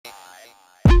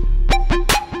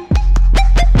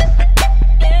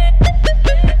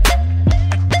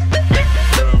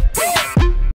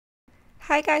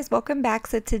guys, welcome back.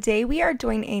 So today we are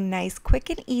doing a nice quick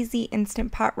and easy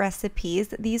Instant Pot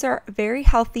recipes. These are very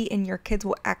healthy and your kids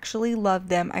will actually love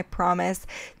them, I promise.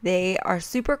 They are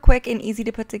super quick and easy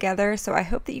to put together, so I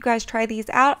hope that you guys try these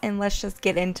out and let's just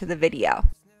get into the video.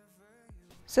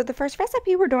 So the first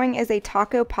recipe we're doing is a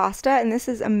taco pasta, and this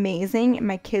is amazing.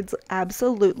 My kids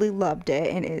absolutely loved it,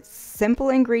 and it's simple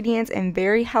ingredients and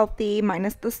very healthy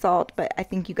minus the salt, but I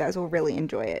think you guys will really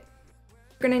enjoy it.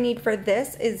 What we're gonna need for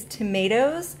this is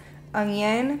tomatoes,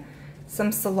 onion,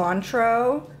 some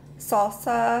cilantro,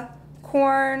 salsa,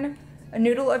 corn, a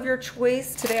noodle of your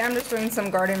choice. Today I'm just doing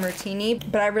some garden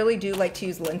rotini, but I really do like to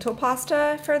use lentil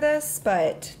pasta for this,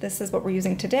 but this is what we're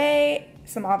using today.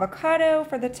 Some avocado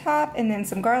for the top, and then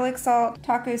some garlic salt,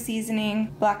 taco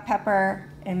seasoning, black pepper,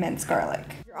 and minced garlic.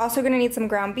 You're also gonna need some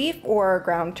ground beef or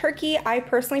ground turkey. I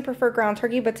personally prefer ground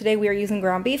turkey, but today we are using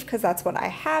ground beef because that's what I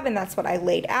have and that's what I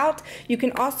laid out. You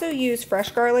can also use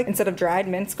fresh garlic instead of dried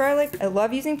minced garlic. I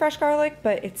love using fresh garlic,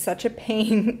 but it's such a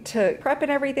pain to prep and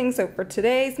everything. So for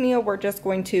today's meal, we're just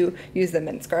going to use the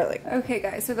minced garlic. Okay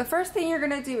guys, so the first thing you're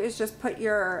gonna do is just put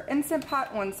your Instant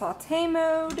Pot on saute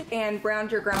mode and brown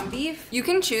your ground beef. You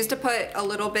can choose to put a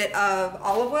little bit of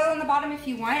olive oil in the bottom if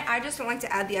you want. I just don't like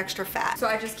to add the extra fat, so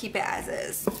I just keep it as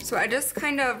is. So I just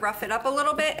kind of rough it up a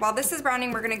little bit. While this is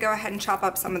browning, we're gonna go ahead and chop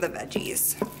up some of the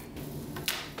veggies.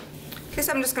 Okay,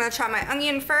 so I'm just gonna chop my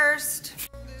onion first.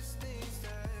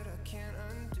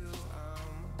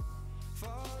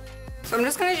 So I'm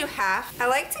just gonna do half. I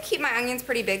like to keep my onions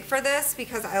pretty big for this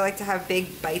because I like to have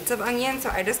big bites of onion, so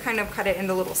I just kind of cut it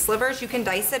into little slivers. You can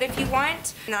dice it if you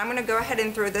want. And I'm gonna go ahead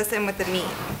and throw this in with the meat.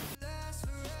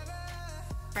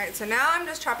 All right, so now I'm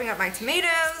just chopping up my tomatoes.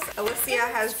 Alicia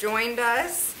has joined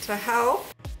us to help.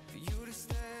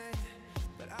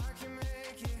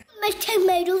 My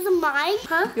tomatoes are mine,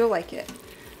 huh? You'll like it.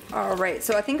 All right,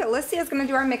 so I think Alicia is gonna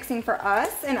do our mixing for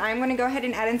us, and I'm gonna go ahead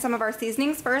and add in some of our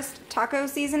seasonings first. Taco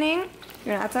seasoning.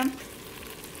 You wanna add some?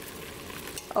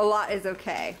 A lot is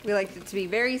okay. We like it to be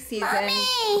very seasoned.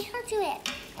 Mommy, I'll do it.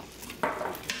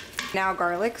 Now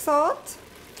garlic salt.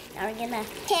 Now we're gonna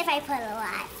see if I put a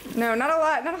lot. No, not a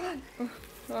lot, not a lot.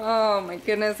 Oh my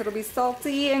goodness, it'll be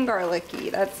salty and garlicky,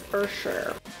 that's for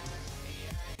sure.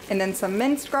 And then some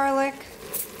minced garlic.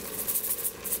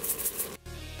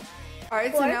 All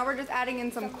right, so now we're just adding in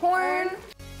some corn.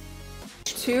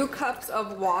 2 cups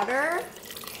of water.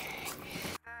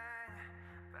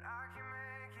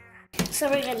 So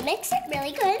we're gonna mix it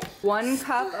really good. 1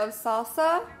 cup of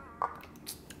salsa.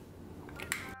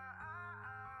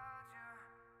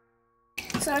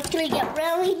 So it's gonna get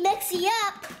really mixy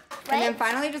up, right? And then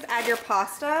finally just add your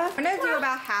pasta. I'm gonna do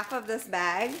about half of this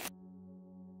bag.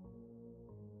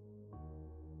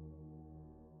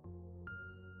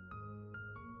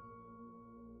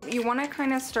 You wanna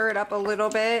kind of stir it up a little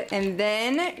bit, and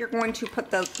then you're going to put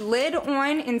the lid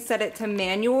on and set it to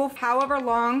manual, however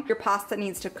long your pasta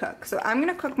needs to cook. So I'm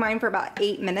gonna cook mine for about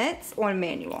 8 minutes on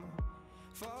manual.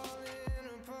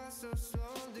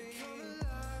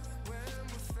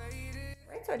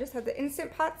 So I just have the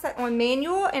Instant Pot set on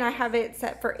manual, and I have it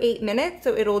set for 8 minutes,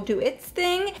 so it'll do its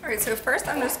thing. All right, so first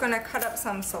I'm just gonna cut up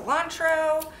some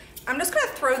cilantro. I'm just gonna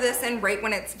throw this in right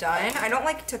when it's done. I don't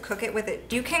like to cook it with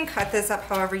it. You can cut this up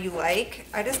however you like.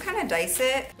 I just kind of dice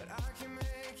it.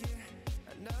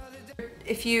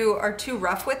 If you are too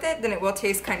rough with it, then it will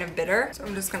taste kind of bitter. So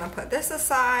I'm just gonna put this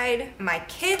aside. My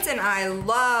kids and I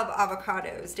love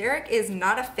avocados. Derek is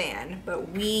not a fan, but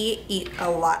we eat a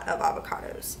lot of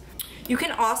avocados. You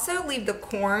can also leave the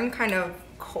corn kind of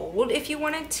cold if you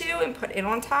wanted to and put it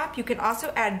on top. You can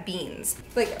also add beans.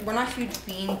 Like, we're not huge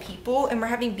bean people and we're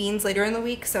having beans later in the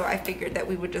week, so I figured that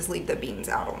we would just leave the beans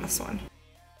out on this one.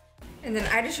 And then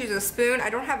I just use a spoon. I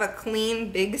don't have a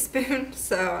clean big spoon,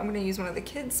 so I'm gonna use one of the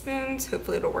kids' spoons.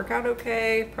 Hopefully it'll work out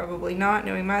okay. Probably not,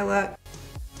 knowing my luck.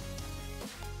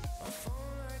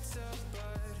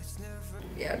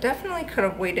 Yeah, definitely could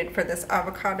have waited for this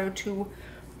avocado to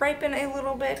ripen a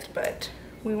little bit, but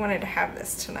we wanted to have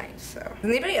this tonight, so. Does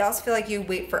anybody else feel like you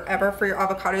wait forever for your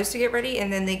avocados to get ready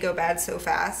and then they go bad so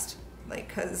fast? Like,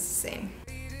 cause same.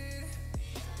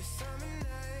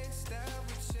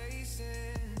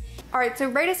 All right, so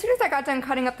right as soon as I got done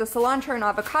cutting up the cilantro and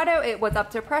avocado, it was up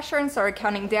to pressure and started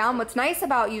counting down. What's nice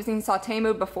about using saute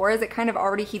mode before is it kind of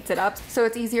already heats it up, so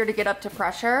it's easier to get up to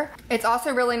pressure. It's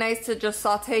also really nice to just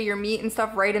saute your meat and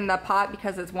stuff right in the pot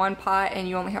because it's one pot and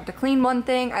you only have to clean one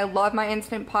thing. I love my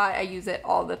Instant Pot. I use it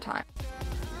all the time.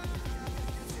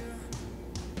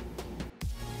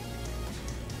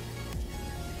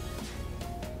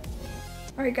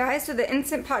 Alright guys, so the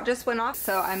Instant Pot just went off,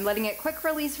 so I'm letting it quick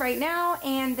release right now,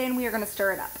 and then we are going to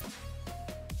stir it up.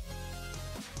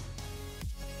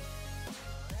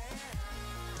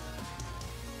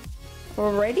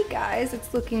 Alrighty guys,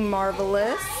 it's looking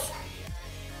marvelous.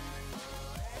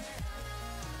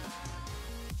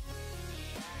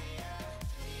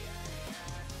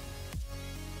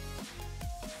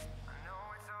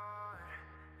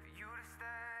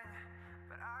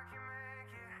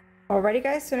 Alrighty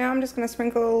guys, so now I'm just gonna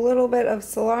sprinkle a little bit of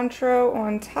cilantro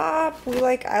on top.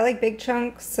 I like big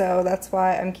chunks, so that's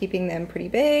why I'm keeping them pretty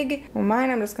big. On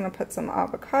mine, I'm just gonna put some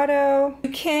avocado. You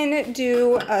can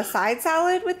do a side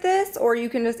salad with this, or you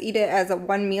can just eat it as a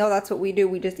one meal. That's what we do,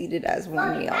 we just eat it as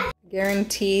one meal.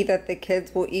 Guarantee that the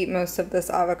kids will eat most of this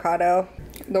avocado.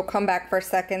 They'll come back for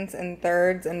seconds and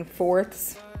thirds and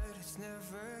fourths.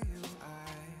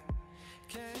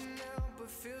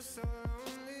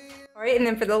 Alright, and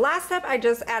then for the last step, I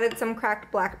just added some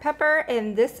cracked black pepper,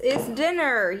 and this is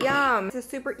dinner. Yum! It's a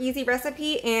super easy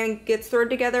recipe and gets thrown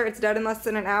together. It's done in less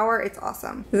than an hour. It's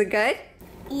awesome. Is it good?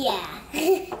 Yeah.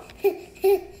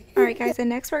 Alright guys, and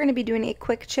next we're going to be doing a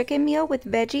quick chicken meal with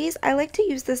veggies. I like to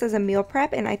use this as a meal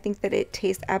prep, and I think that it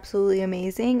tastes absolutely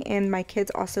amazing, and my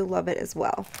kids also love it as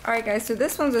well. Alright guys, so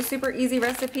this one's a super easy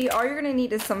recipe. All you're going to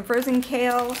need is some frozen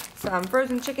kale, some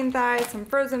frozen chicken thighs, some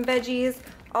frozen veggies,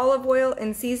 olive oil,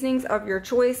 and seasonings of your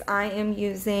choice. I am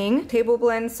using Table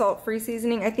Blend salt-free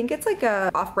seasoning. I think it's like a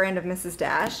off-brand of Mrs.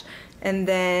 Dash. And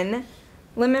then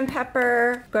lemon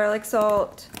pepper, garlic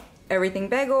salt, everything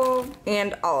bagel,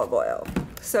 and olive oil.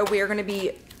 So we are gonna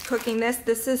be cooking this.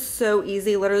 This is so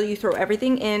easy. Literally, you throw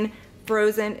everything in,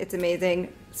 frozen. It's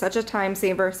amazing. Such a time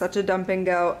saver, such a dump and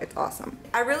go. It's awesome.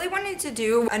 I really wanted to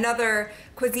do another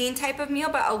cuisine type of meal,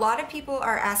 but a lot of people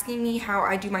are asking me how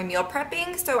I do my meal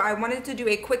prepping. So I wanted to do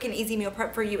a quick and easy meal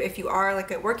prep for you if you are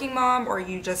like a working mom or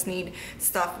you just need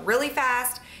stuff really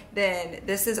fast. Then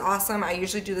this is awesome. I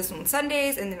usually do this on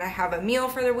Sundays, and then I have a meal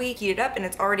for the week, heat it up, and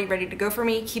it's already ready to go for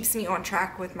me. Keeps me on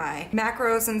track with my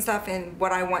macros and stuff and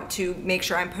what I want to make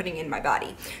sure I'm putting in my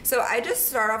body. So I just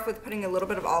start off with putting a little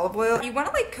bit of olive oil. You want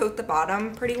to like coat the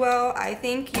bottom pretty well, I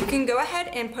think. You can go ahead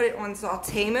and put it on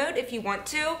saute mode if you want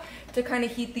to kind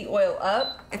of heat the oil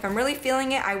up. If I'm really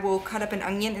feeling it, I will cut up an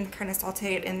onion and kind of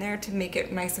saute it in there to make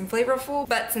it nice and flavorful.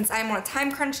 But since I'm on a time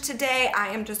crunch today, I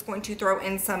am just going to throw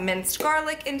in some minced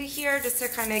garlic into here just to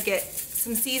kind of get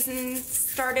some seasoning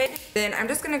started. Then I'm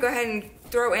just gonna go ahead and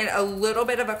throw in a little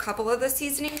bit of a couple of the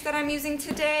seasonings that I'm using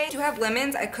today. I do have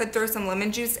lemons. I could throw some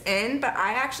lemon juice in, but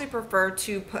I actually prefer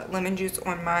to put lemon juice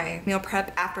on my meal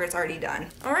prep after it's already done.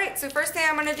 All right, so first thing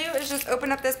I'm gonna do is just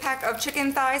open up this pack of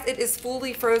chicken thighs. It is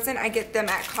fully frozen. I get them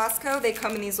at Costco. They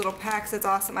come in these little packs. It's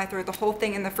awesome. I throw the whole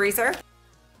thing in the freezer.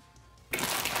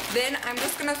 Then I'm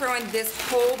just gonna throw in this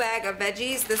whole bag of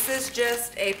veggies. This is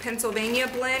just a Pennsylvania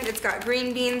blend. It's got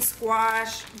green beans,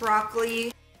 squash,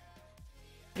 broccoli.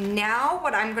 Now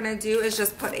what I'm gonna do is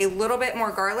just put a little bit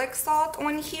more garlic salt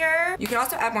on here. You can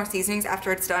also add more seasonings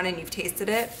after it's done and you've tasted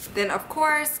it. Then of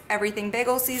course, everything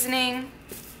bagel seasoning.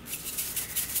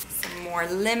 Some more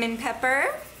lemon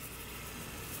pepper.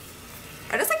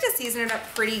 I just like to season it up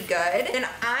pretty good. Then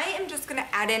I am just gonna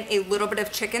add in a little bit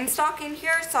of chicken stock in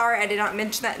here. Sorry, I did not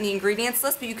mention that in the ingredients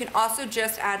list, but you can also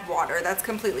just add water. That's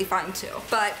completely fine too.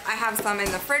 But I have some in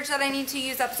the fridge that I need to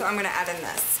use up, so I'm gonna add in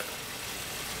this.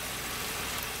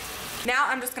 Now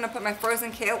I'm just gonna put my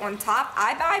frozen kale on top.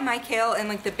 I buy my kale in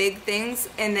like the big things,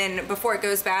 and then before it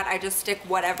goes bad, I just stick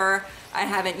whatever I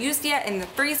haven't used yet in the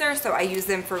freezer, so I use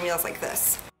them for meals like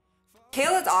this.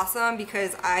 Kale is awesome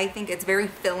because I think it's very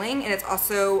filling, and it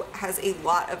also has a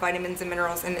lot of vitamins and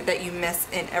minerals in it that you miss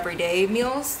in everyday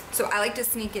meals. So I like to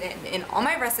sneak it in all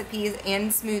my recipes and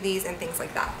smoothies and things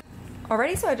like that.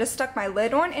 Alrighty, so I just stuck my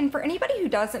lid on, and for anybody who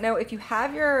doesn't know, if you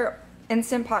have your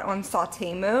Instant Pot on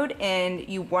saute mode and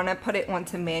you want to put it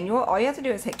onto manual, all you have to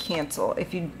do is hit cancel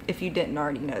if you didn't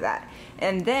already know that.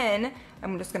 And then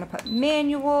I'm just going to put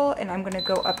manual, and I'm going to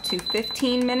go up to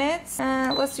 15 minutes.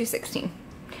 Let's do 16.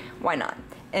 Why not?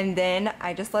 And then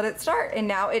I just let it start, and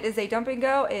now it is a dump and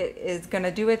go. It is gonna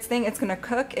do its thing. It's gonna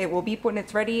cook. It will beep when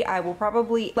it's ready. I will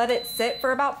probably let it sit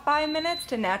for about 5 minutes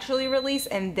to naturally release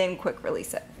and then quick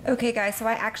release it. Okay guys, so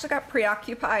I actually got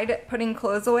preoccupied putting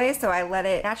clothes away, so I let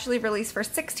it naturally release for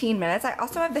 16 minutes. I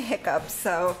also have the hiccups,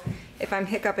 so if I'm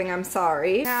hiccuping, I'm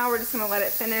sorry. Now we're just gonna let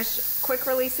it finish quick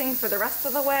releasing for the rest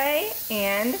of the way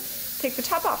and take the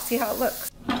top off, see how it looks.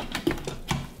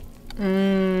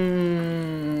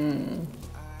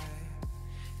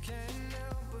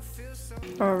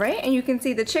 All right, and you can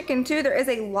see the chicken too. There is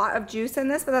a lot of juice in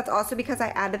this, but that's also because I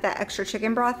added that extra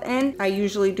chicken broth in. I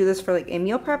usually do this for like a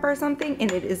meal prep or something,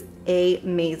 and it is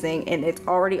amazing, and it's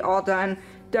already all done.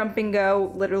 Dump and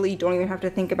go, literally you don't even have to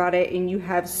think about it, and you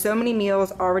have so many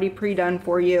meals already pre-done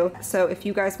for you. So if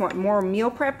you guys want more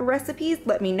meal prep recipes,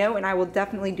 let me know and I will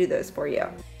definitely do those for you.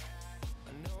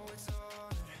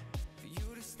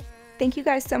 Thank you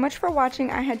guys so much for watching.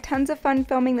 I had tons of fun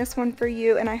filming this one for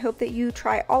you, and I hope that you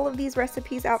try all of these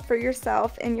recipes out for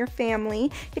yourself and your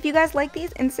family. If you guys like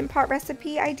these Instant Pot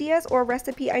recipe ideas or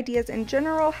recipe ideas in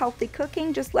general, healthy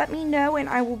cooking, just let me know and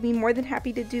I will be more than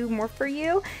happy to do more for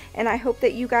you. And I hope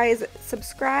that you guys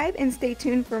subscribe and stay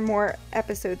tuned for more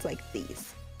episodes like these.